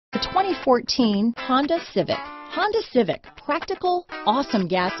The 2014 Honda Civic. Honda Civic, practical, awesome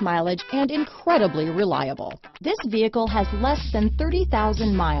gas mileage, and incredibly reliable. This vehicle has less than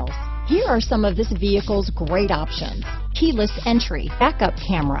 30,000 miles. Here are some of this vehicle's great options: keyless entry, backup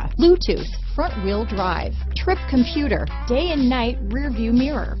camera, Bluetooth, front wheel drive, trip computer, day and night rear view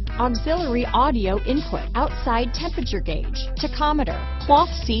mirror, auxiliary audio input, outside temperature gauge, tachometer, cloth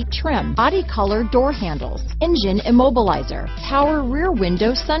seat trim, body color door handles, engine immobilizer, power rear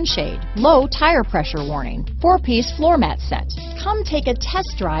window sunshade, low tire pressure warning, 4-piece floor mat set. Come take a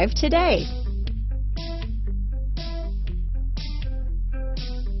test drive today.